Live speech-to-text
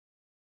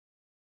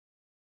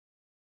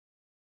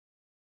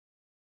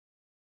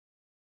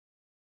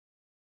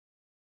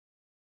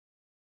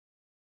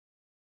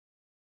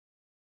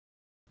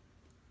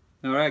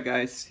Alright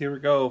guys, here we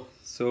go.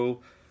 So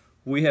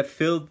we have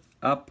filled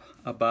up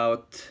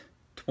about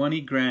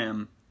 20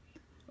 gram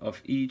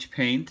of each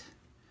paint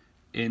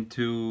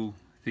into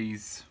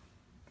these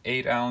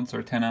 8 ounce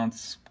or 10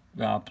 ounce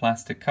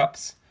plastic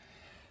cups,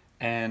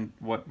 and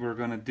what we're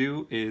going to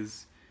do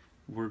is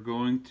we're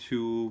going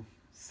to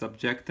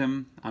subject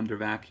them under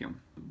vacuum.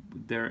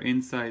 They're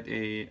inside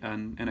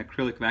an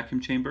acrylic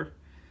vacuum chamber,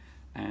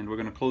 and we're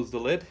going to close the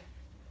lid.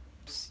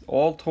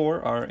 All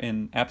Torr are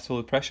in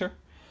absolute pressure.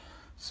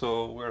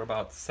 So we're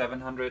about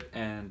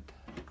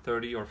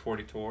 730 or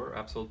 40 Torr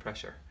absolute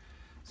pressure.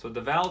 So the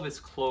valve is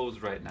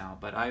closed right now,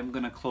 but I'm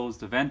going to close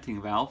the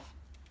venting valve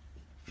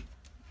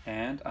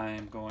and I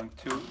am going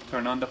to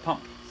turn on the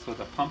pump. So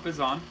the pump is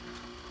on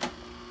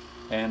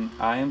and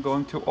I am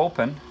going to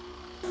open.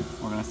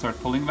 We're going to start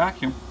pulling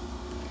vacuum.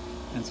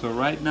 And so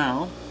right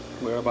now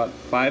we're about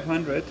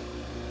 500,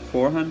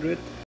 400,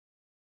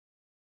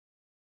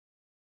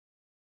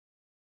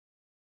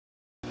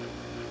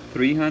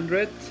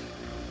 300,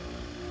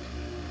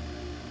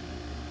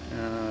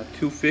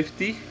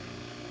 250,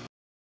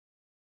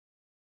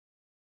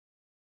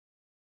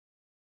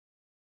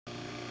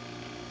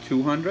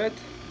 200,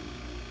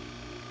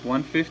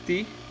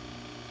 150,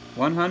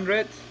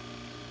 100,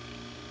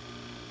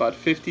 about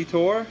 50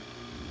 Torr.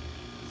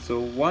 So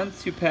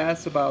once you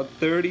pass about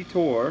 30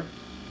 Torr,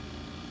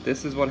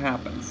 this is what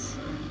happens.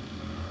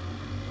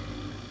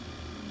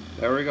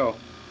 There we go.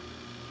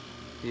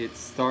 It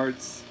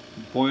starts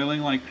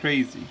boiling like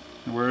crazy.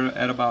 We're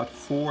at about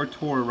 4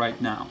 Torr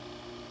right now.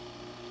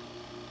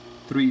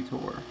 3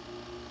 Torr,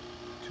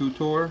 2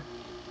 Torr,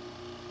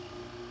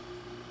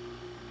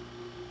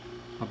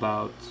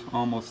 about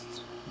almost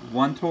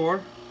 1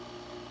 Torr,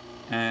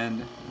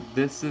 and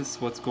this is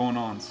what's going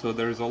on. So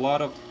there's a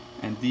lot of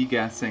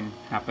degassing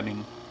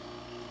happening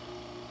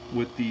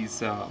with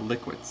these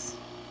liquids.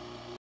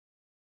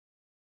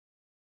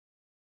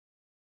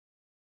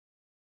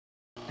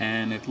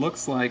 And it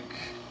looks like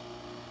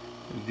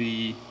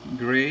the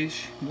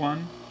grayish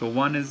one, the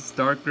one is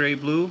dark gray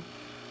blue,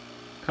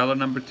 color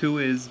number 2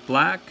 is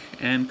black,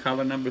 and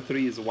color number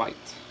 3 is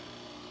white.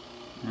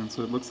 And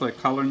so it looks like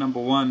color number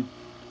 1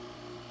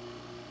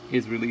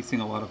 is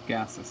releasing a lot of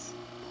gases.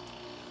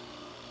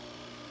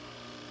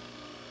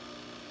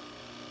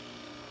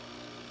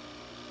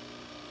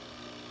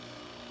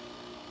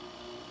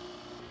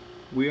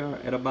 We are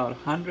at about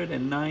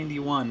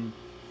 191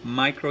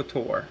 micro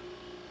Torr.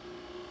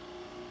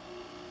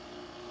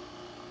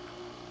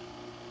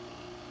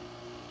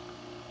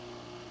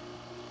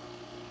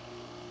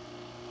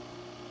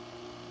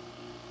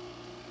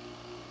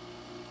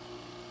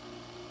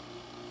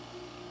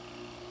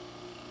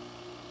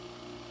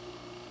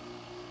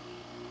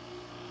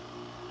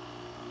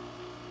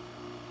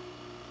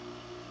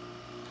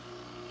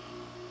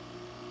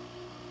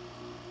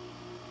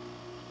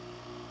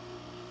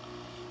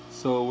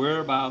 So we're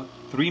about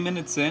 3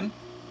 minutes in,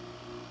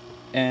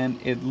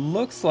 and it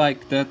looks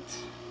like that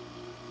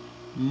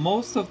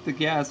most of the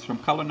gas from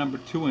color number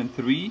 2 and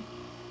 3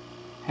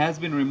 has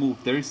been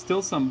removed. There is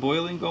still some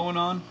boiling going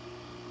on.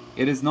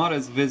 It is not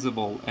as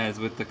visible as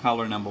with the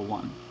color number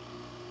 1.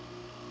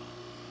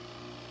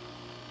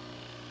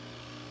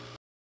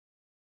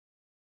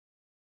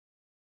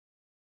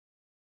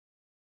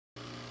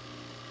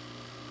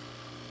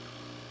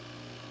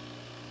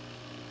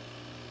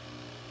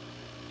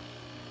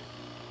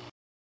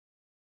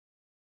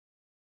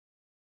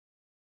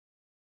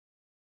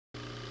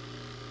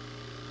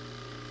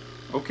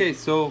 Okay,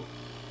 so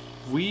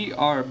we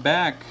are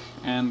back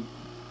and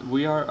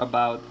we are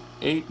about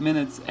 8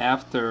 minutes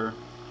after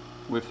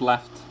we've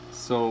left.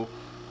 So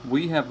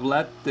we have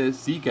let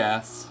this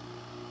degas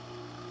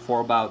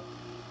for about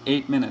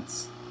 8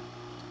 minutes.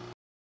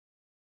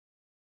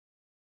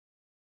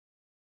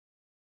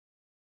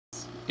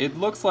 It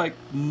looks like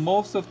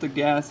most of the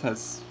gas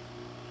has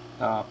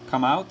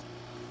come out.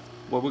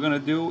 What we're gonna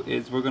do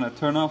is we're gonna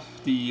turn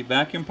off the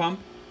vacuum pump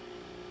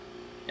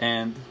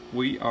and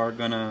we are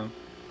gonna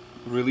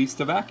release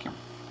the vacuum.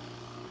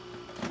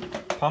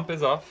 Pump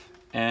is off,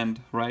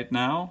 and right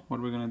now what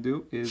we're gonna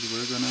do is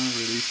we're gonna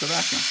release the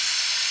vacuum.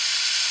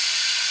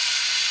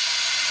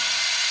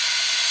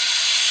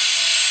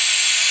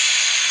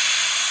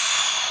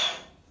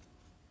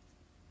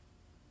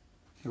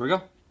 Here we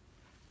go.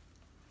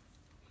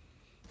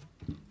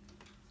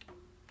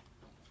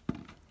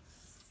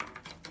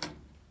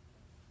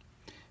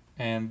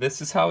 And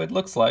this is how it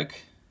looks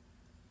like.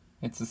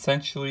 It's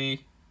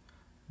essentially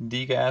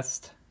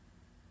degassed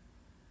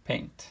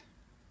paint.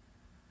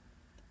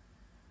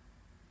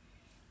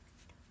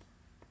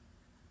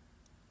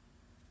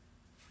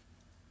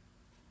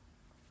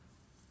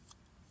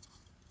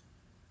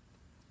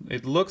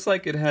 It looks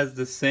like it has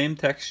the same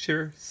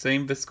texture,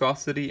 same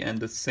viscosity, and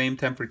the same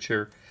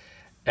temperature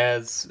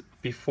as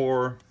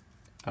before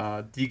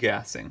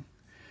degassing.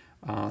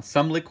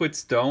 Some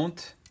liquids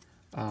don't,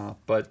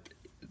 but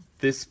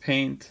this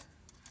paint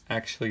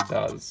actually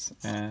does.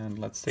 And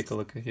let's take a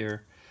look at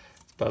here.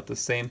 It's about the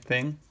same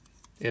thing.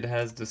 It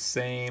has the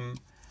same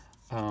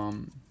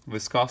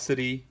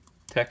viscosity,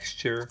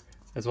 texture,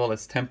 as well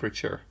as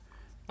temperature.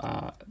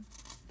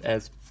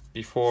 as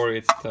before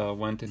it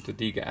went into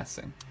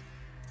degassing.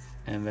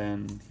 And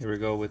then here we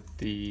go with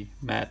the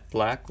matte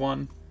black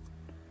one.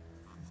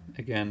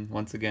 Again,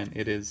 once again,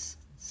 it is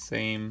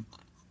same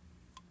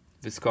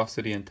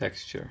viscosity and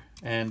texture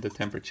and the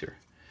temperature.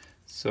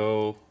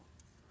 So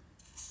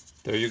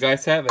there you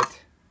guys have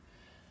it.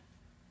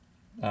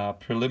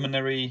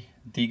 Preliminary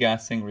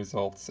degassing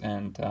results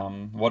and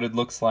what it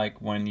looks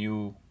like when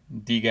you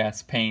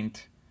degas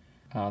paint.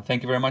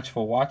 Thank you very much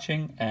for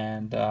watching,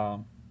 and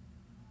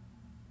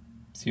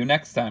see you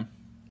next time.